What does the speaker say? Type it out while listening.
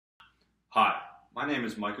Hi, my name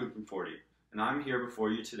is Michael Conforti, and I'm here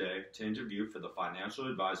before you today to interview for the Financial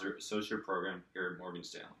Advisor Associate Program here at Morgan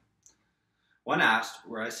Stanley. When asked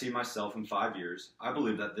where I see myself in 5 years, I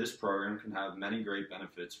believe that this program can have many great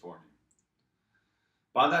benefits for me.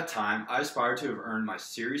 By that time, I aspire to have earned my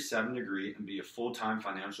Series 7 degree and be a full-time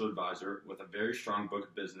financial advisor with a very strong book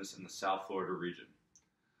of business in the South Florida region.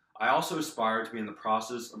 I also aspire to be in the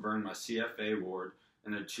process of earning my CFA award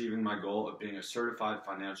and achieving my goal of being a certified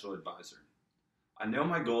financial advisor. I know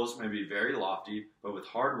my goals may be very lofty, but with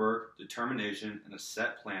hard work, determination, and a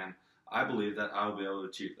set plan, I believe that I will be able to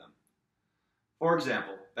achieve them. For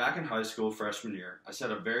example, back in high school freshman year, I set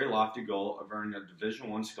a very lofty goal of earning a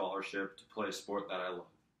Division I scholarship to play a sport that I love.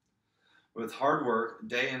 With hard work,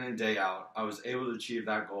 day in and day out, I was able to achieve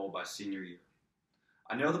that goal by senior year.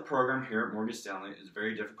 I know the program here at Morgan Stanley is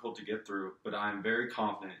very difficult to get through, but I am very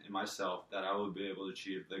confident in myself that I will be able to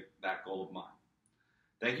achieve that goal of mine.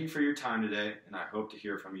 Thank you for your time today, and I hope to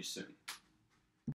hear from you soon.